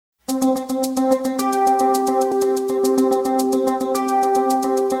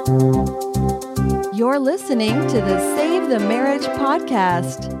listening to the Save the Marriage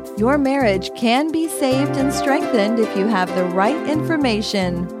podcast. Your marriage can be saved and strengthened if you have the right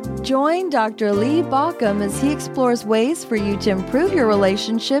information. Join Dr. Lee Baucom as he explores ways for you to improve your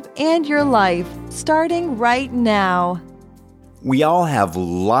relationship and your life, starting right now. We all have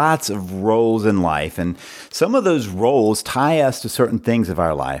lots of roles in life, and some of those roles tie us to certain things of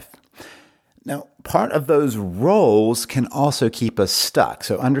our life. Now, part of those roles can also keep us stuck.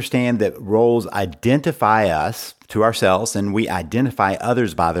 So understand that roles identify us to ourselves, and we identify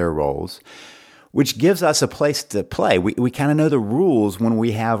others by their roles, which gives us a place to play. We kind of know the rules when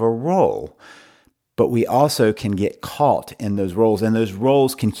we have a role, but we also can get caught in those roles, and those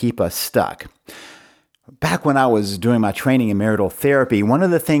roles can keep us stuck. Back when I was doing my training in marital therapy, one of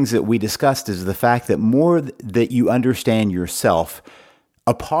the things that we discussed is the fact that more that you understand yourself,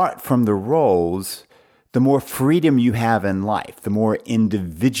 apart from the roles, the more freedom you have in life, the more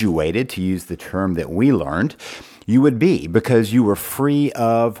individuated, to use the term that we learned, you would be, because you were free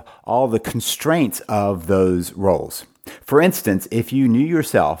of all the constraints of those roles. For instance, if you knew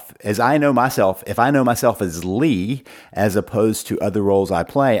yourself, as I know myself, if I know myself as Lee, as opposed to other roles I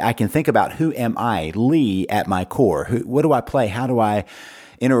play, I can think about who am I, Lee, at my core? What do I play? How do I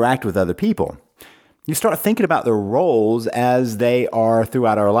interact with other people? You start thinking about the roles as they are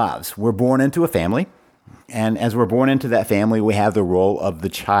throughout our lives. We're born into a family, and as we're born into that family, we have the role of the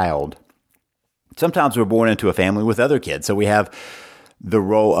child. Sometimes we're born into a family with other kids, so we have the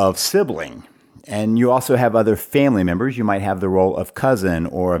role of sibling. And you also have other family members. You might have the role of cousin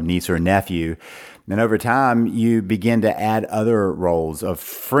or of niece or nephew. And over time, you begin to add other roles of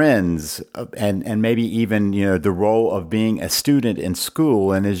friends and maybe even, the role of being a student in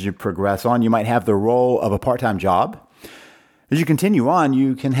school. And as you progress on, you might have the role of a part-time job. As you continue on,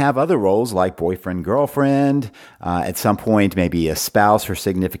 you can have other roles like boyfriend, girlfriend, at some point, maybe a spouse or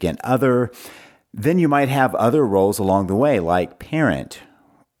significant other. Then you might have other roles along the way, like parent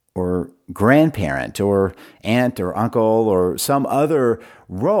or grandparent or aunt or uncle or some other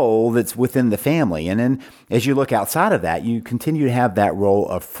role that's within the family. And then as you look outside of that, you continue to have that role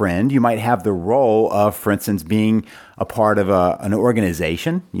of friend. You might have the role of, for instance, being a part of an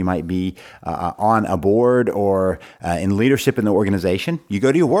organization. You might be on a board or in leadership in the organization. You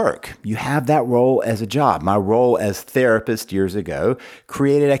go to your work. You have that role as a job. My role as therapist years ago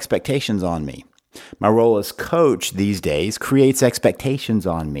created expectations on me. My role as coach these days creates expectations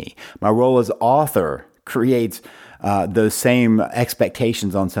on me. My role as author creates those same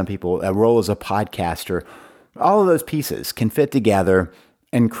expectations on some people. A role as a podcaster. All of those pieces can fit together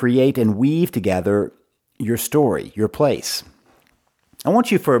and create and weave together your story, your place. I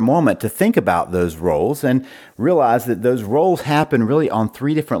want you for a moment to think about those roles and realize that those roles happen really on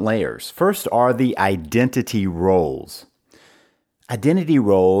three different layers. First are the identity roles. Identity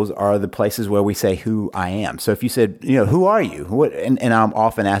roles are the places where we say who I am. So if you said, who are you? And I'm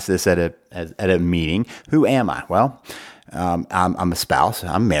often asked this at a meeting, who am I? Well, I'm a spouse.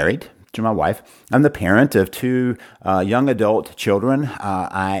 I'm married to my wife. I'm the parent of two young adult children.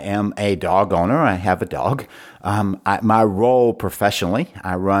 I am a dog owner. I have a dog. My role professionally,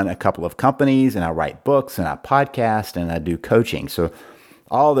 I run a couple of companies and I write books and I podcast and I do coaching. So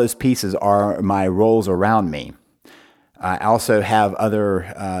all those pieces are my roles around me. I also have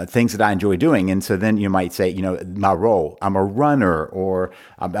other things that I enjoy doing. And so then you might say, my role, I'm a runner or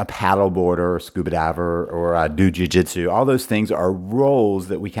I'm a paddleboarder or scuba diver or I do jiu-jitsu. All those things are roles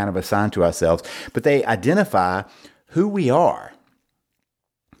that we kind of assign to ourselves, but they identify who we are.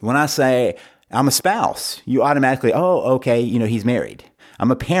 When I say I'm a spouse, you automatically, okay, he's married.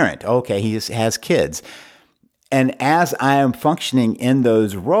 I'm a parent. Okay, he has kids. And as I am functioning in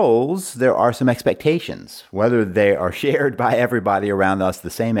those roles, there are some expectations, whether they are shared by everybody around us, the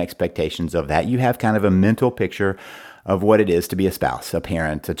same expectations of that. You have kind of a mental picture of what it is to be a spouse, a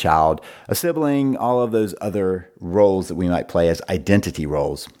parent, a child, a sibling, all of those other roles that we might play as identity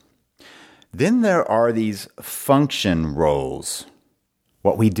roles. Then there are these function roles,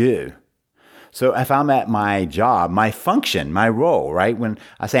 what we do. So if I'm at my job, my function, my role, right? When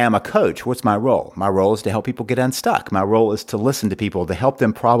I say I'm a coach, what's my role? My role is to help people get unstuck. My role is to listen to people, to help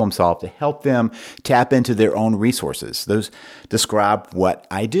them problem solve, to help them tap into their own resources. Those describe what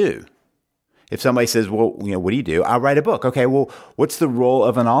I do. If somebody says, well, what do you do? I write a book. Okay, well, what's the role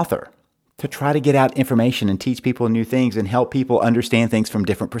of an author? To try to get out information and teach people new things and help people understand things from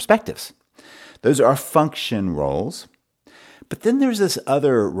different perspectives. Those are function roles. But then there's this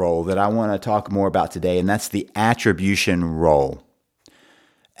other role that I want to talk more about today, and that's the attribution role.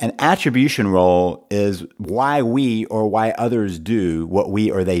 An attribution role is why we or why others do what we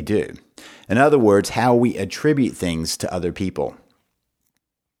or they do. In other words, how we attribute things to other people.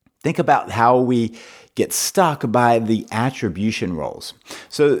 Think about how we get stuck by the attribution roles.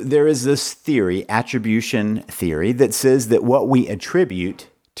 So there is this theory, attribution theory, that says that what we attribute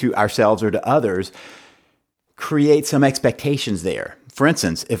to ourselves or to others creates some expectations there. For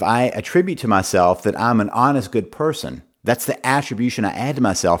instance, if I attribute to myself that I'm an honest, good person, that's the attribution I add to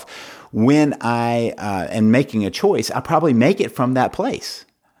myself. When I am making a choice, I probably make it from that place.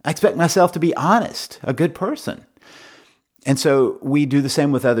 I expect myself to be honest, a good person. And so we do the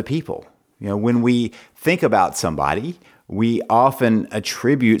same with other people. When we think about somebody, we often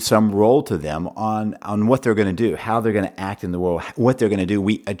attribute some role to them on what they're going to do, how they're going to act in the world, what they're going to do.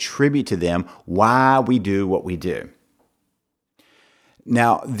 We attribute to them why we do what we do.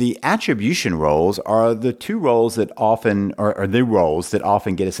 Now, the attribution roles are the two roles that often are the roles that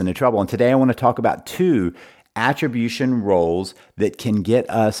often get us into trouble. And today I want to talk about two attribution roles that can get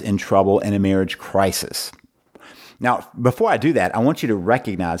us in trouble in a marriage crisis. Now, before I do that, I want you to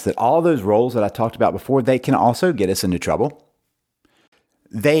recognize that all those roles that I talked about before, they can also get us into trouble.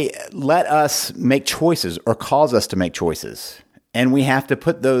 They let us make choices or cause us to make choices. And we have to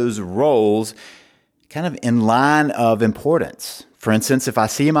put those roles kind of in line of importance. For instance, if I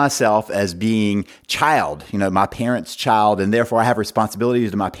see myself as being child, my parents' child, and therefore I have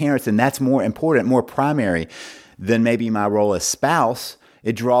responsibilities to my parents, and that's more important, more primary than maybe my role as spouse,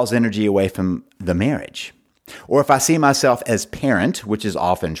 it draws energy away from the marriage. Or if I see myself as parent, which is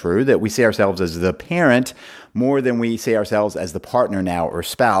often true, that we see ourselves as the parent more than we see ourselves as the partner now or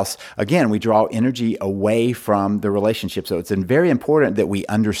spouse, again, we draw energy away from the relationship. So it's very important that we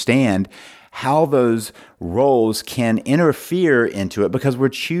understand how those roles can interfere into it, because we're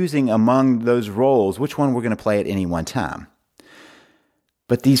choosing among those roles which one we're going to play at any one time.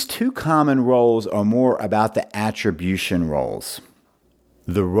 But these two common roles are more about the attribution roles,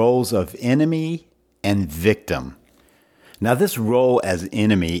 the roles of enemy and victim. Now, this role as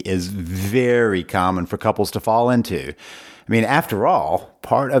enemy is very common for couples to fall into. After all,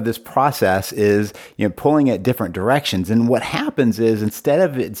 part of this process is pulling at different directions. And what happens is, instead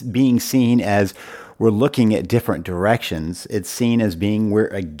of it being seen as we're looking at different directions, it's seen as being we're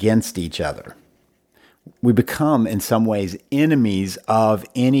against each other. We become, in some ways, enemies of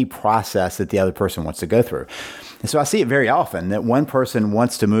any process that the other person wants to go through. And so I see it very often that one person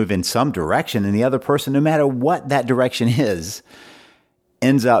wants to move in some direction, and the other person, no matter what that direction is,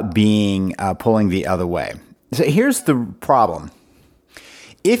 ends up being pulling the other way. So here's the problem.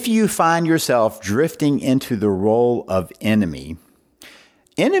 If you find yourself drifting into the role of enemy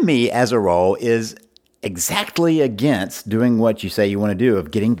as a role is exactly against doing what you say you want to do,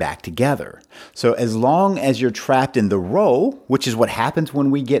 of getting back together. So as long as you're trapped in the role, which is what happens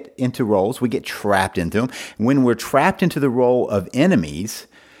when we get into roles, we get trapped into them. When we're trapped into the role of enemies,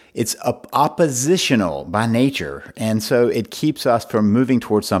 it's oppositional by nature, and so it keeps us from moving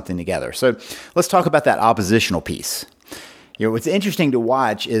towards something together. So let's talk about that oppositional piece. What's interesting to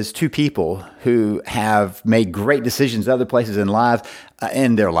watch is two people who have made great decisions other places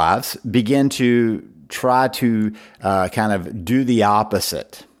in their lives begin to try to kind of do the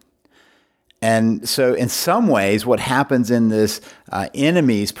opposite. And so in some ways, what happens in this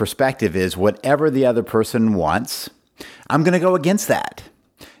enemy's perspective is whatever the other person wants, I'm going to go against that.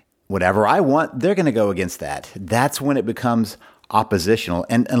 Whatever I want, they're going to go against that. That's when it becomes oppositional.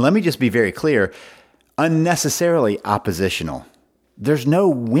 And let me just be very clear, unnecessarily oppositional. There's no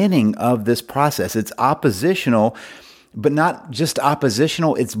winning of this process. It's oppositional, but not just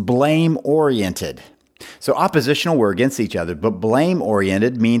oppositional, it's blame-oriented. So oppositional, we're against each other, but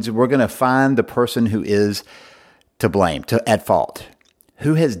blame-oriented means we're going to find the person who is to blame, at fault.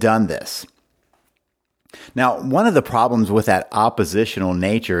 Who has done this? Now, one of the problems with that oppositional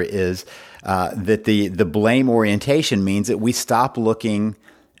nature is that the blame orientation means that we stop looking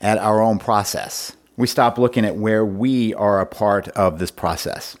at our own process. We stop looking at where we are a part of this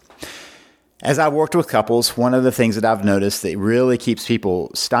process. As I've worked with couples, one of the things that I've noticed that really keeps people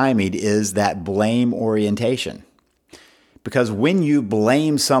stymied is that blame orientation. Because when you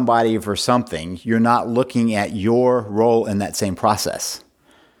blame somebody for something, you're not looking at your role in that same process.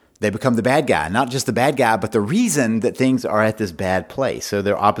 They become the bad guy, not just the bad guy, but the reason that things are at this bad place. So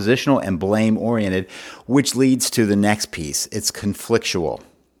they're oppositional and blame-oriented, which leads to the next piece. It's conflictual.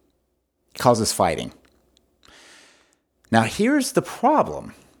 It causes fighting. Now, here's the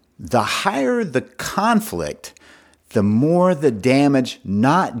problem. The higher the conflict, the more the damage,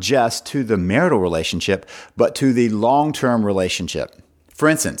 not just to the marital relationship, but to the long-term relationship. For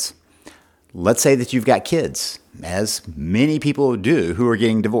instance, let's say that you've got kids, as many people do who are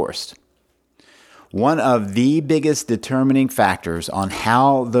getting divorced. One of the biggest determining factors on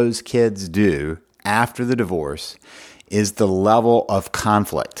how those kids do after the divorce is the level of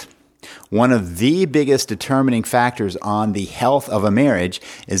conflict. One of the biggest determining factors on the health of a marriage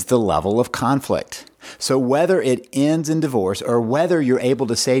is the level of conflict. So whether it ends in divorce or whether you're able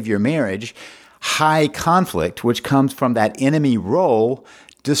to save your marriage, high conflict, which comes from that enemy role,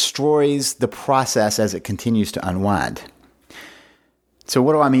 destroys the process as it continues to unwind. So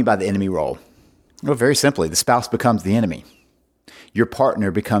what do I mean by the enemy role? Well, very simply, the spouse becomes the enemy. Your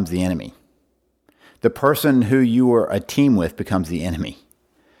partner becomes the enemy. The person who you were a team with becomes the enemy.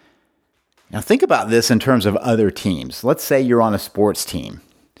 Now think about this in terms of other teams. Let's say you're on a sports team.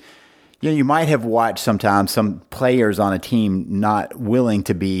 You might have watched sometimes some players on a team not willing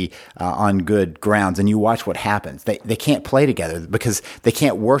to be on good grounds, and you watch what happens. They can't play together because they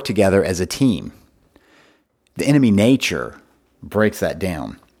can't work together as a team. The enemy nature breaks that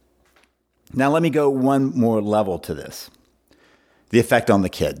down. Now let me go one more level to this. The effect on the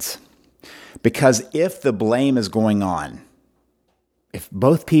kids. Because if the blame is going on, if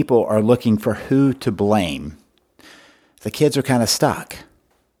both people are looking for who to blame, the kids are kind of stuck.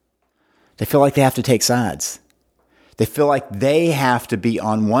 They feel like they have to take sides. They feel like they have to be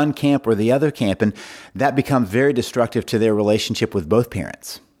on one camp or the other camp, and that becomes very destructive to their relationship with both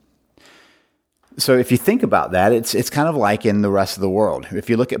parents. So if you think about that, it's kind of like in the rest of the world. If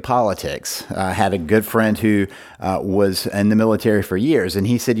you look at politics, I had a good friend who was in the military for years, and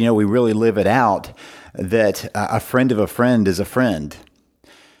he said, we really live it out that a friend of a friend is a friend.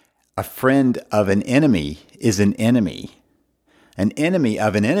 A friend of an enemy is an enemy. An enemy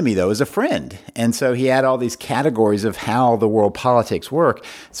of an enemy, though, is a friend. And so he had all these categories of how the world politics work.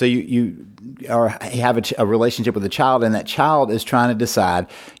 So you have a relationship with a child, and that child is trying to decide,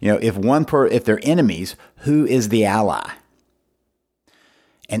 if they're enemies, who is the ally?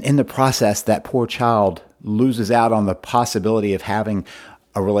 And in the process, that poor child loses out on the possibility of having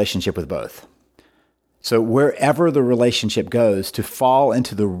a relationship with both. So wherever the relationship goes, to fall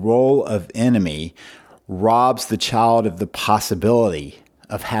into the role of enemy robs the child of the possibility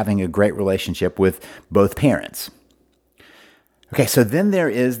of having a great relationship with both parents. Okay, so then there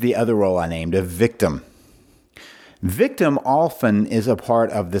is the other role I named, a victim. Victim often is a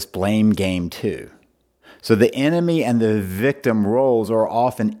part of this blame game too. So the enemy and the victim roles are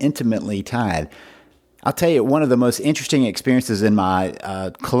often intimately tied. I'll tell you, one of the most interesting experiences in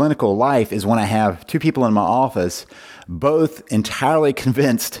my clinical life is when I have two people in my office, both entirely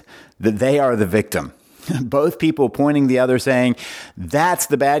convinced that they are the victim. Both people pointing the other saying, that's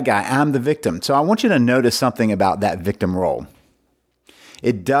the bad guy, I'm the victim. So I want you to notice something about that victim role.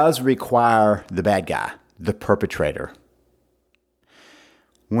 It does require the bad guy, the perpetrator.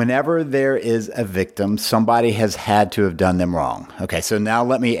 Whenever there is a victim, somebody has had to have done them wrong. Okay, so now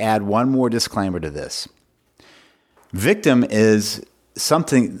let me add one more disclaimer to this. Victim is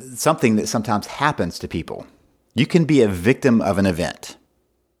something that sometimes happens to people. You can be a victim of an event.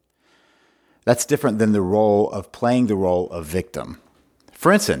 That's different than the role of playing the role of victim.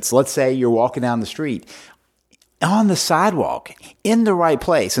 For instance, let's say you're walking down the street on the sidewalk in the right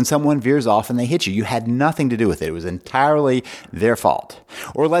place and someone veers off and they hit you. You had nothing to do with it. It was entirely their fault.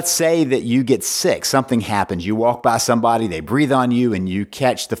 Or let's say that you get sick. Something happens. You walk by somebody, they breathe on you and you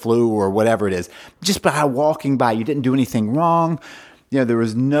catch the flu or whatever it is. Just by walking by, you didn't do anything wrong. There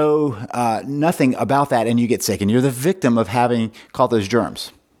was nothing about that and you get sick and you're the victim of having caught those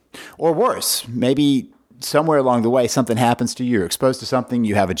germs. Or worse, maybe somewhere along the way, something happens to you. You're exposed to something.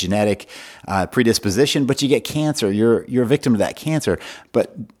 You have a genetic predisposition, but you get cancer. You're a victim of that cancer.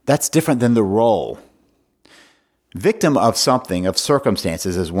 But that's different than the role. Victim of something, of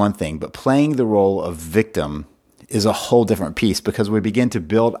circumstances, is one thing, but playing the role of victim is a whole different piece because we begin to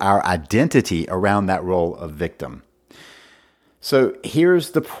build our identity around that role of victim. So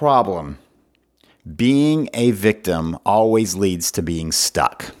here's the problem. Being a victim always leads to being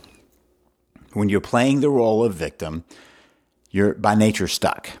stuck. When you're playing the role of victim, you're by nature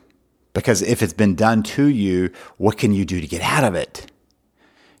stuck. Because if it's been done to you, what can you do to get out of it?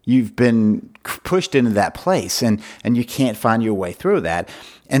 You've been pushed into that place and you can't find your way through that.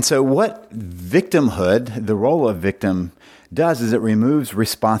 And so what victimhood, the role of victim, does is it removes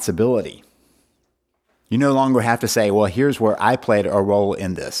responsibility. You no longer have to say, well, here's where I played a role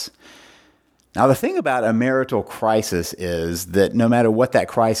in this. Now, the thing about a marital crisis is that no matter what that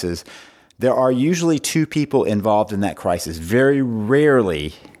crisis, there are usually two people involved in that crisis. Very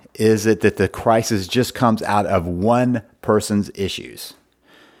rarely is it that the crisis just comes out of one person's issues.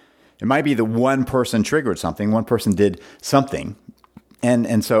 It might be that one person triggered something, one person did something.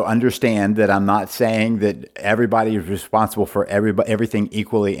 And so understand that I'm not saying that everybody is responsible for everything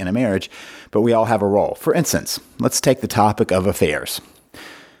equally in a marriage, but we all have a role. For instance, let's take the topic of affairs.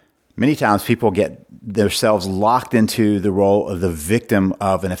 Many times people get themselves locked into the role of the victim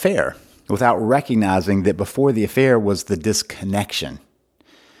of an affair. without recognizing that before the affair was the disconnection.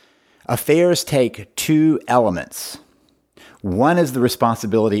 Affairs take two elements. One is the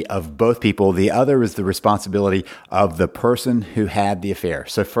responsibility of both people. The other is the responsibility of the person who had the affair.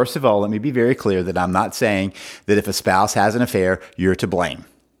 So first of all, let me be very clear that I'm not saying that if a spouse has an affair, you're to blame.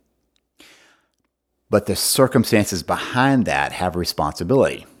 But the circumstances behind that have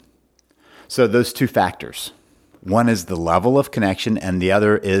responsibility. So those two factors. One is the level of connection, and the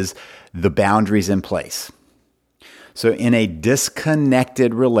other is the boundaries in place. So in a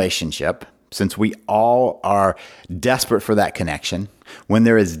disconnected relationship, since we all are desperate for that connection, when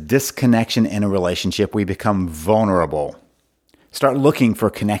there is disconnection in a relationship, we become vulnerable. Start looking for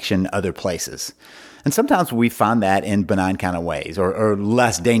connection other places. And sometimes we find that in benign kind of ways or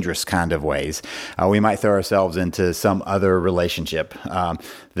less dangerous kind of ways. We might throw ourselves into some other relationship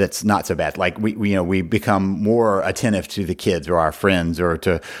that's not so bad. Like we become more attentive to the kids or our friends or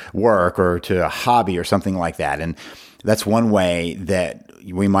to work or to a hobby or something like that. And that's one way that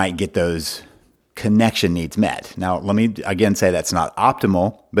we might get those connection needs met. Now, let me again say that's not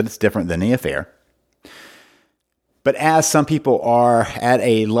optimal, but it's different than the affair. But as some people are at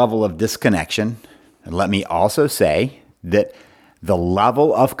a level of disconnection, and let me also say that the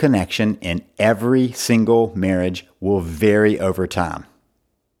level of connection in every single marriage will vary over time.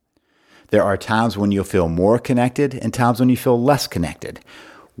 There are times when you'll feel more connected and times when you feel less connected.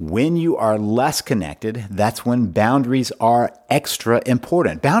 When you are less connected, that's when boundaries are extra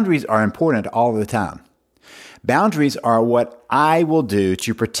important. Boundaries are important all the time. Boundaries are what I will do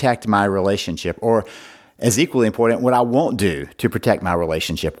to protect my relationship, or as equally important, what I won't do to protect my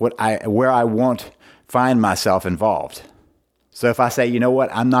relationship, where I won't find myself involved. So if I say, you know what,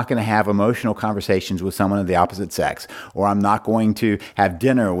 I'm not going to have emotional conversations with someone of the opposite sex, or I'm not going to have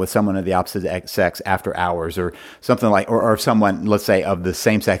dinner with someone of the opposite sex after hours, or something like, or someone, let's say, of the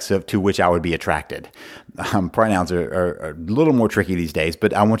same sex to which I would be attracted. Pronouns are a little more tricky these days,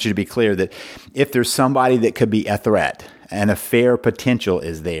 but I want you to be clear that if there's somebody that could be a threat, and a fair potential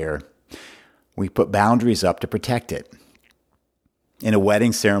is there, we put boundaries up to protect it. In a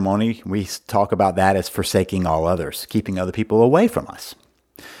wedding ceremony, we talk about that as forsaking all others, keeping other people away from us.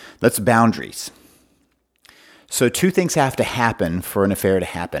 That's boundaries. So two things have to happen for an affair to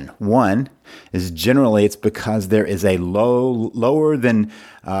happen. One is generally it's because there is a lower than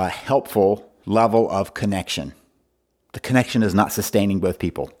helpful level of connection. The connection is not sustaining both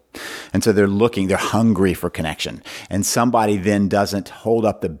people. And so they're hungry for connection. And somebody then doesn't hold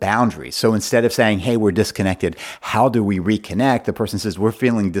up the boundaries. So instead of saying, hey, we're disconnected, how do we reconnect? The person says, we're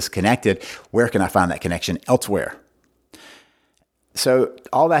feeling disconnected. Where can I find that connection? Elsewhere. So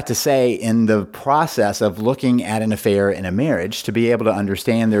all that to say, in the process of looking at an affair in a marriage, to be able to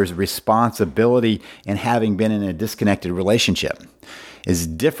understand there's responsibility in having been in a disconnected relationship is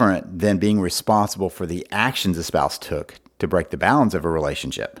different than being responsible for the actions a spouse took to break the bounds of a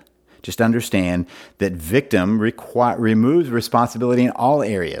relationship. Just understand that victim removes responsibility in all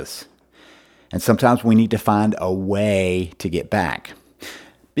areas. And sometimes we need to find a way to get back.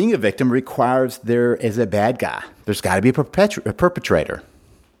 Being a victim requires there is a bad guy. There's got to be a perpetrator.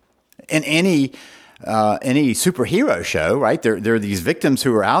 In any superhero show, right? There are these victims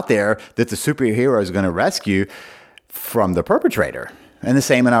who are out there that the superhero is going to rescue from the perpetrator. And the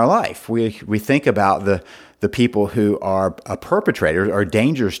same in our life. We think about the people who are a perpetrator are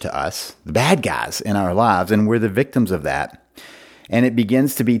dangers to us, the bad guys in our lives, and we're the victims of that. And it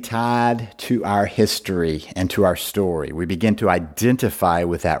begins to be tied to our history and to our story. We begin to identify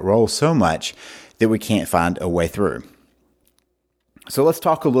with that role so much that we can't find a way through. So let's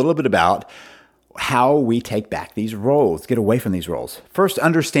talk a little bit about how we take back these roles, get away from these roles. First,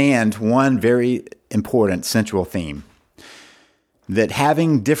 understand one very important central theme. That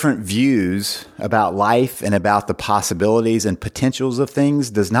having different views about life and about the possibilities and potentials of things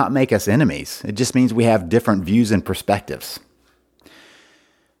does not make us enemies. It just means we have different views and perspectives.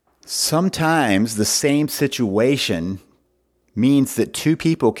 Sometimes the same situation means that two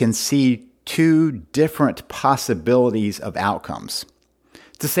people can see two different possibilities of outcomes.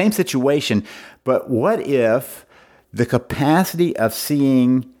 It's the same situation, but what if the capacity of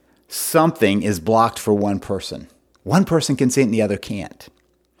seeing something is blocked for one person? One person can see it and the other can't.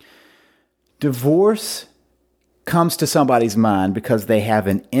 Divorce comes to somebody's mind because they have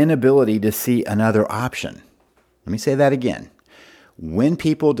an inability to see another option. Let me say that again. When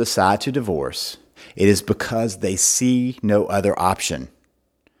people decide to divorce, it is because they see no other option.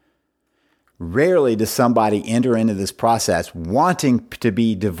 Rarely does somebody enter into this process wanting to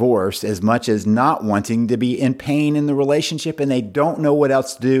be divorced as much as not wanting to be in pain in the relationship, and they don't know what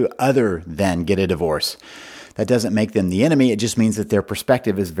else to do other than get a divorce. That doesn't make them the enemy. It just means that their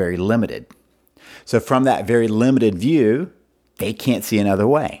perspective is very limited. So from that very limited view, they can't see another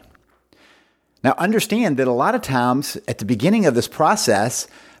way. Now, understand that a lot of times at the beginning of this process,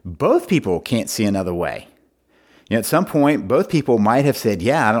 both people can't see another way. At some point, both people might have said,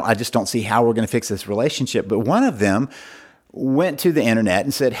 I just don't see how we're going to fix this relationship. But one of them went to the internet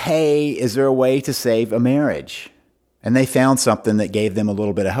and said, hey, is there a way to save a marriage? And they found something that gave them a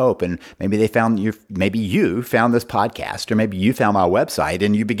little bit of hope. And maybe you found this podcast, or maybe you found my website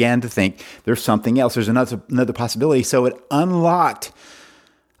and you began to think there's something else. There's another possibility. So it unlocked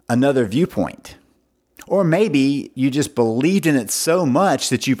another viewpoint. Or maybe you just believed in it so much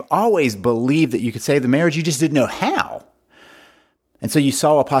that you've always believed that you could save the marriage. You just didn't know how. And so you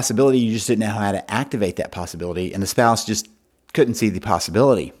saw a possibility. You just didn't know how to activate that possibility. And the spouse just couldn't see the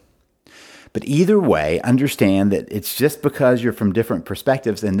possibility. But either way, understand that it's just because you're from different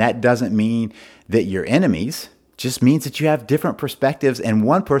perspectives, and that doesn't mean that you're enemies. It just means that you have different perspectives, and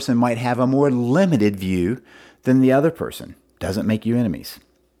one person might have a more limited view than the other person. Doesn't make you enemies.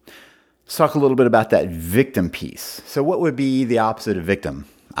 Let's talk a little bit about that victim piece. So what would be the opposite of victim?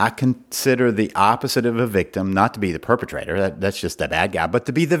 I consider the opposite of a victim not to be the perpetrator. That's just the bad guy, but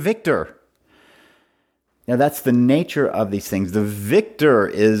to be the victor. Now, that's the nature of these things. The victor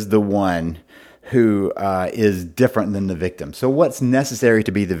is the one who is different than the victim. So what's necessary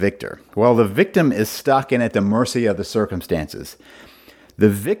to be the victor? Well, the victim is stuck and at the mercy of the circumstances. The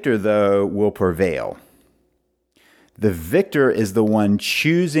victor, though, will prevail. The victor is the one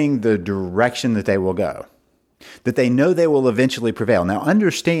choosing the direction that they will go, that they know they will eventually prevail. Now,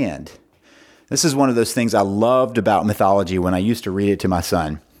 understand, this is one of those things I loved about mythology when I used to read it to my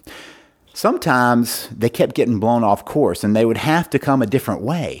son. Sometimes they kept getting blown off course and they would have to come a different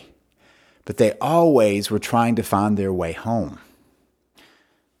way, but they always were trying to find their way home.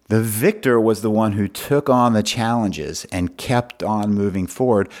 The victor was the one who took on the challenges and kept on moving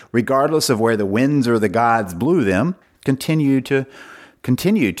forward, regardless of where the winds or the gods blew them, continued to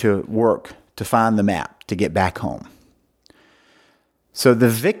work to find the map to get back home. So the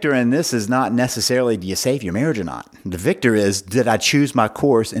victor in this is not necessarily, do you save your marriage or not? The victor is, did I choose my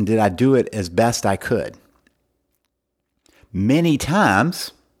course and did I do it as best I could? Many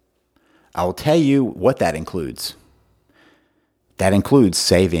times, I will tell you what that includes. That includes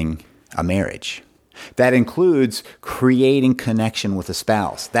saving a marriage. That includes creating connection with a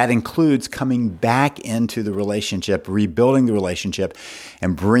spouse. That includes coming back into the relationship, rebuilding the relationship,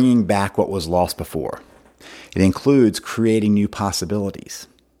 and bringing back what was lost before. It includes creating new possibilities.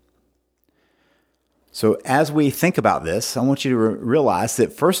 So as we think about this, I want you to realize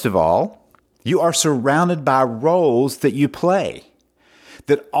that, first of all, you are surrounded by roles that you play,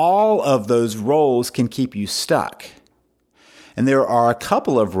 that all of those roles can keep you stuck. And there are a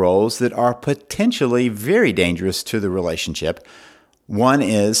couple of roles that are potentially very dangerous to the relationship. One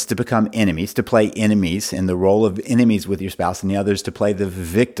is to become enemies, to play enemies in the role of enemies with your spouse, and the other is to play the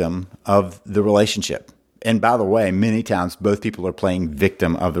victim of the relationship. And by the way, many times both people are playing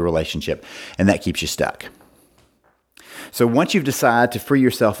victim of the relationship, and that keeps you stuck. So once you've decided to free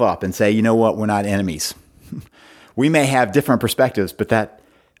yourself up and say, you know what, we're not enemies. We may have different perspectives, but that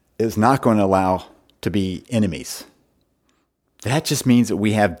is not going to allow to be enemies. That just means that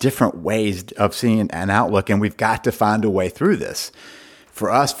we have different ways of seeing an outlook, and we've got to find a way through this.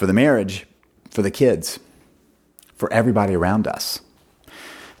 For us, for the marriage, for the kids, for everybody around us.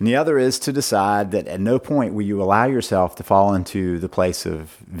 And the other is to decide that at no point will you allow yourself to fall into the place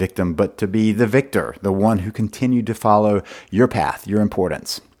of victim, but to be the victor, the one who continued to follow your path, your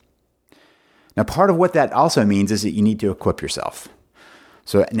importance. Now, part of what that also means is that you need to equip yourself.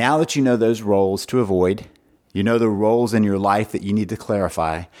 So now that you know those roles to avoid, you know the roles in your life that you need to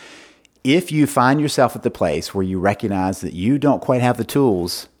clarify, if you find yourself at the place where you recognize that you don't quite have the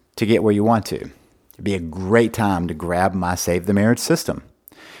tools to get where you want to, it'd be a great time to grab my Save the Marriage system.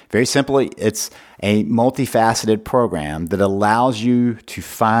 Very simply, it's a multifaceted program that allows you to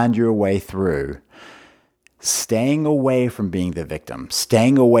find your way through staying away from being the victim,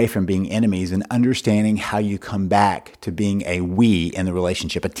 staying away from being enemies, and understanding how you come back to being a we in the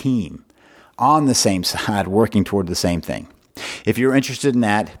relationship, a team, on the same side, working toward the same thing. If you're interested in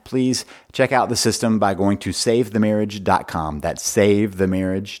that, please check out the system by going to savethemarriage.com. That's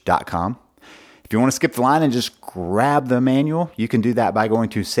savethemarriage.com. If you want to skip the line and just grab the manual, you can do that by going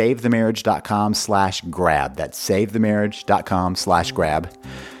to savethemarriage.com/grab. That's savethemarriage.com/grab.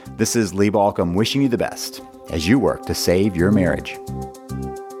 This is Lee Balcom wishing you the best as you work to save your marriage.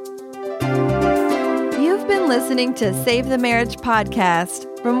 You've been listening to Save the Marriage podcast.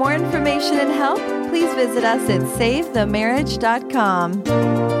 For more information and help, please visit us at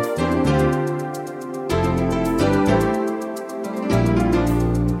savethemarriage.com.